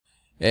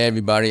Hey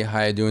everybody,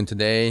 how you doing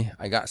today?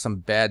 I got some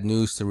bad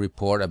news to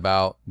report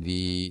about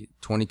the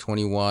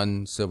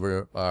 2021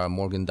 silver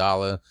Morgan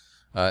dollar.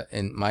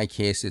 In my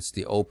case, it's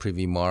the O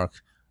privy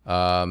mark.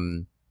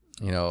 Basically,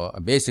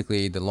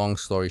 the long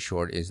story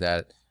short is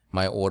that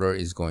my order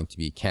is going to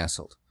be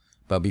canceled.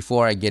 But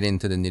before I get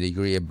into the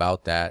nitty-gritty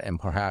about that, and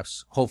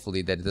perhaps,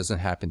 hopefully, that it doesn't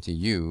happen to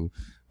you,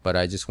 but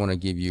I just want to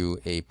give you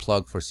a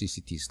plug for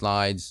CCT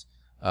Slides.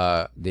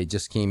 They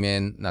just came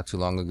in not too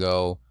long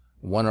ago.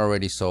 One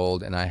already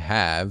sold, and I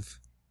have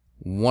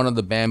one of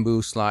the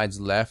bamboo slides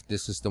left.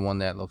 This is the one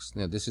that looks,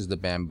 this is the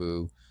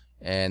bamboo,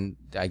 and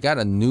I got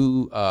a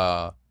new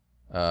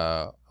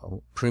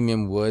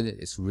premium wood.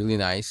 It's really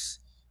nice.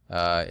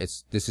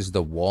 This is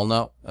the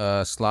walnut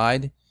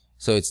slide,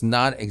 so it's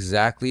not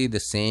exactly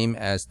the same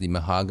as the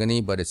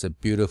mahogany, but it's a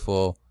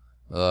beautiful,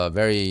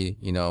 very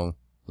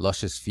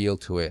luscious feel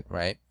to it,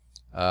 right?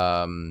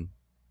 Let's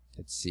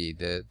see.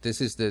 This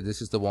is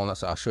the walnut.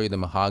 So I'll show you the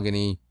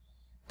mahogany.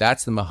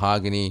 That's the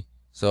mahogany.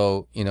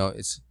 So,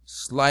 it's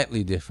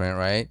slightly different,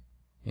 right?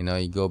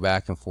 You go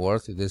back and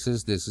forth. This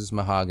is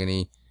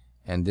mahogany,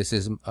 and this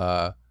is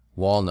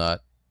walnut.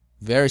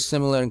 Very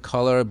similar in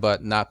color,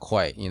 but not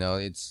quite.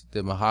 It's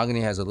the mahogany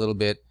has a little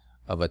bit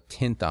of a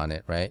tint on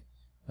it, right?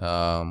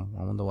 I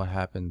wonder what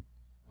happened,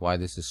 why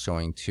this is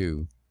showing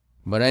two.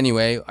 But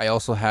anyway, I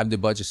also have the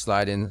budget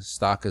slide in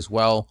stock as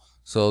well.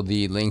 So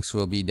the links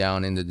will be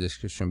down in the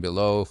description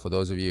below for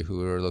those of you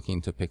who are looking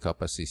to pick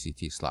up a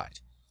CCT slide.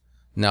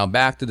 Now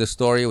back to the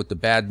story with the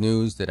bad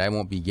news that I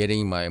won't be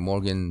getting my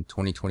Morgan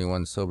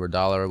 2021 silver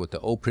dollar with the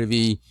O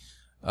privy.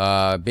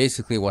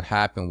 Basically what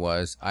happened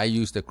was I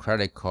used a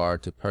credit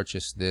card to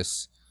purchase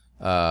this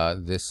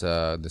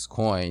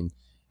coin,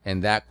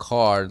 and that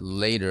card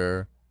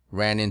later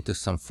ran into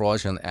some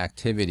fraudulent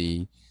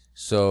activity.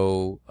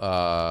 So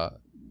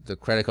the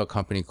credit card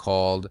company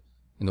called,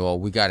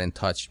 we got in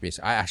touch.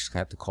 Basically, I actually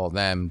had to call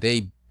them.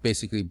 They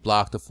basically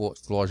blocked the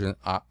fraudulent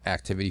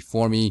activity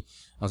for me.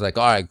 I was like,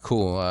 all right,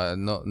 cool.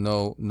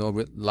 No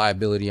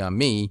liability on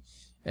me.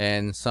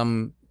 And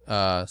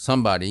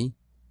somebody,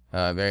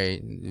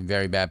 very,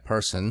 very bad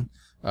person,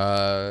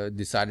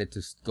 decided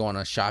to go on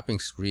a shopping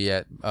spree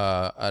at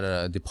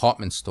a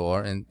department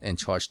store and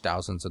charge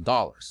thousands of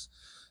dollars.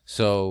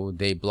 So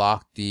they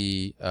blocked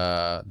the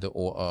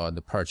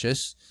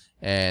purchase,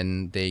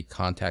 and they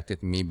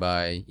contacted me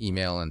by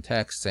email and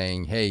text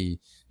saying, hey,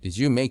 did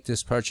you make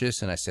this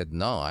purchase? And I said,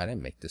 no, I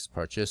didn't make this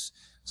purchase.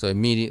 So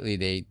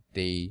immediately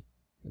they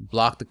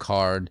blocked the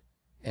card,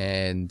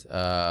 and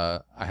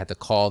I had to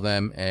call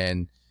them,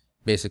 and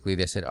basically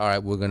they said, all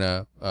right, we're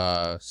gonna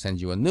send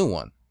you a new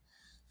one.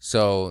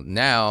 So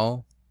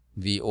now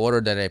the order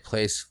that I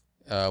placed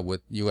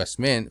with US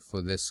Mint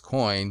for this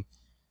coin,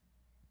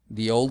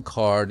 the old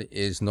card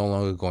is no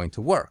longer going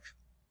to work.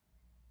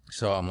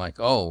 So I'm like,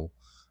 oh,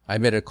 I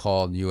better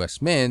call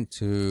US Mint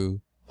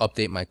to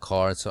update my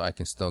card so I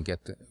can still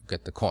get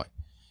the coin.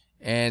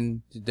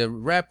 And the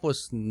rep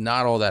was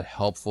not all that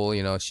helpful.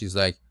 She's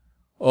like,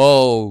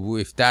 oh,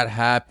 if that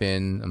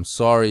happened, I'm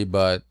sorry,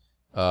 but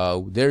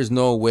there's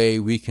no way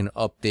we can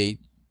update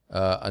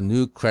a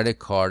new credit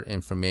card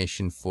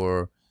information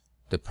for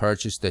the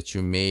purchase that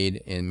you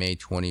made in May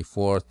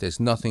 24th. There's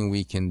nothing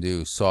we can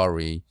do.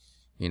 Sorry.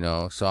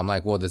 So I'm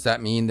like, well, does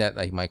that mean that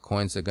like my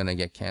coins are going to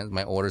get canceled?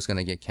 My order's going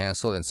to get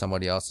canceled and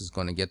somebody else is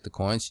going to get the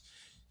coins?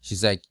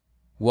 She's like,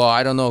 well,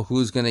 I don't know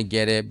who's going to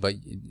get it, but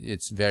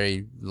it's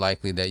very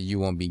likely that you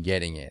won't be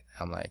getting it.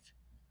 I'm like,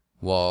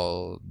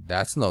 well,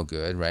 that's no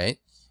good, right?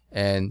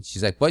 And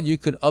she's like, but you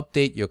could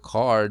update your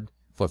card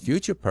for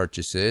future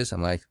purchases.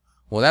 I'm like,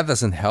 well, that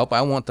doesn't help.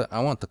 I want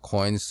the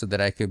coins so that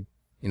I could,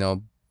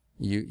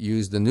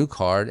 use the new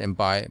card and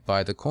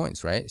buy the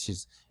coins, right?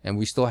 And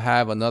we still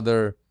have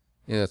another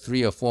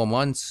 3 or 4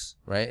 months,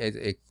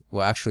 right?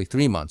 Well, actually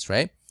 3 months,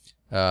 right?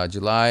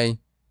 July,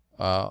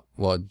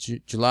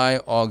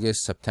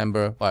 August,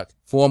 September,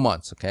 4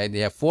 months, okay? They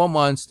have 4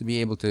 months to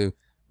be able to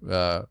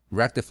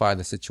rectify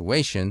the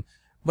situation,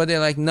 but they're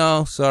like,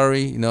 no,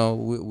 sorry,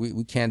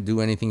 we can't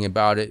do anything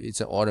about it.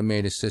 It's an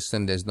automated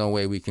system. There's no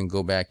way we can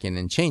go back in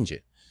and change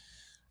it.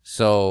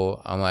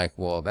 So I'm like,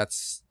 well, that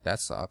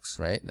sucks,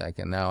 right? Like,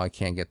 and now I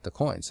can't get the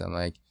coins. I'm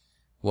like,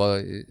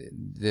 well,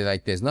 they're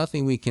like, there's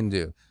nothing we can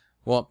do.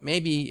 Well,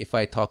 maybe if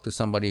I talk to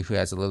somebody who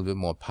has a little bit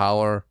more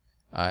power,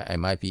 I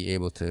might be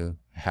able to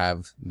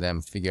have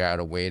them figure out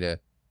a way to,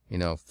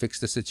 fix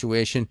the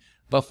situation.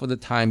 But for the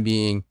time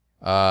being,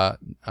 I'm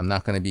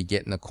not going to be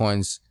getting the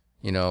coins,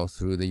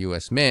 through the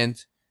US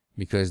Mint,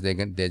 because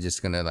they're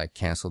just going to like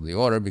cancel the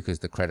order because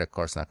the credit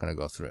card's not going to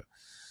go through.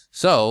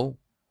 So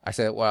I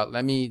said, well,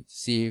 let me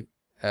see,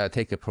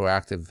 take a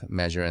proactive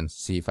measure and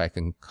see if I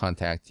can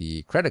contact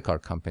the credit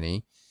card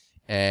company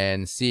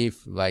and see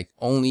if like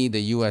only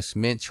the US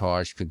Mint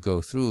charge could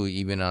go through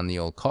even on the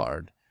old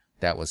card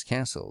that was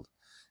canceled.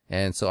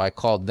 And so I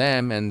called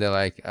them, and they're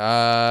like,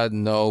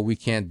 no, we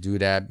can't do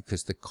that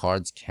because the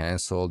card's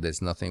canceled.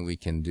 There's nothing we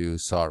can do.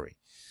 Sorry.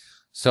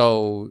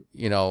 So,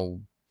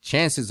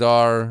 chances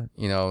are,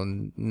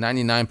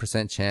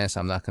 99% chance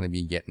I'm not going to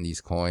be getting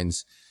these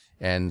coins.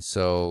 And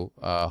so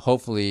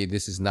hopefully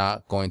this is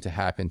not going to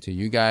happen to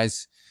you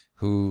guys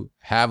who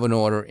have an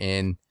order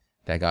in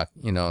that got,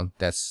 you know,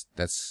 that's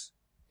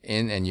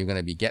in and you're going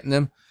to be getting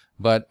them.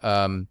 But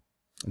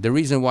the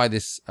reason why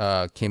this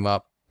came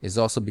up is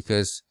also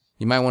because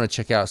you might want to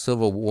check out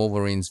Silver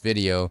Wolverine's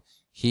video.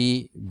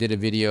 He did a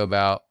video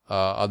about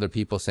other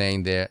people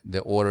saying that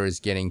the order is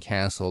getting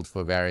canceled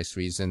for various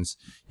reasons.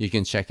 You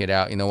can check it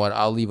out. You know what?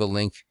 I'll leave a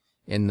link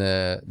in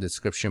the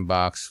description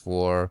box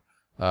for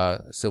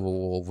Silver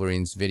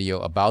Wolverine's video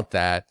about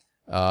that.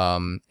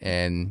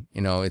 And,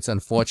 you know, it's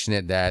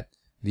unfortunate that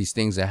these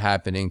things are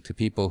happening to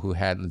people who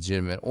had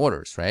legitimate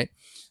orders, right?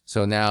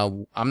 So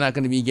now I'm not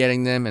going to be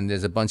getting them, and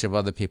there's a bunch of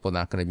other people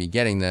not going to be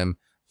getting them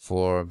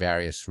for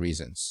various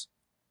reasons.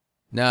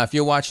 Now, if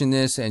you're watching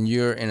this and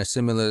you're in a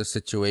similar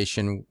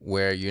situation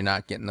where you're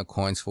not getting the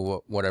coins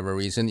for whatever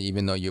reason,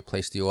 even though you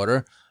placed the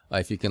order,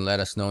 if you can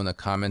let us know in the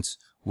comments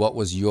what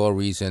was your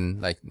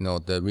reason, like, you know,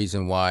 the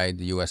reason why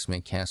the US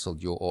Mint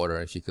canceled your order.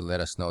 If you could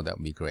let us know, that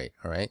would be great.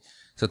 All right.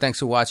 So thanks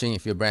for watching.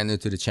 If you're brand new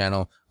to the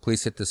channel,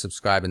 please hit the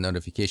subscribe and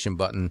notification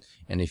button.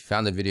 And if you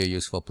found the video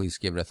useful, please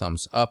give it a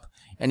thumbs up.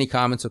 Any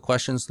comments or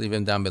questions, leave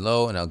them down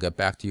below and I'll get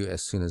back to you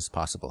as soon as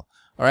possible.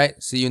 All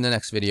right. See you in the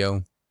next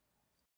video.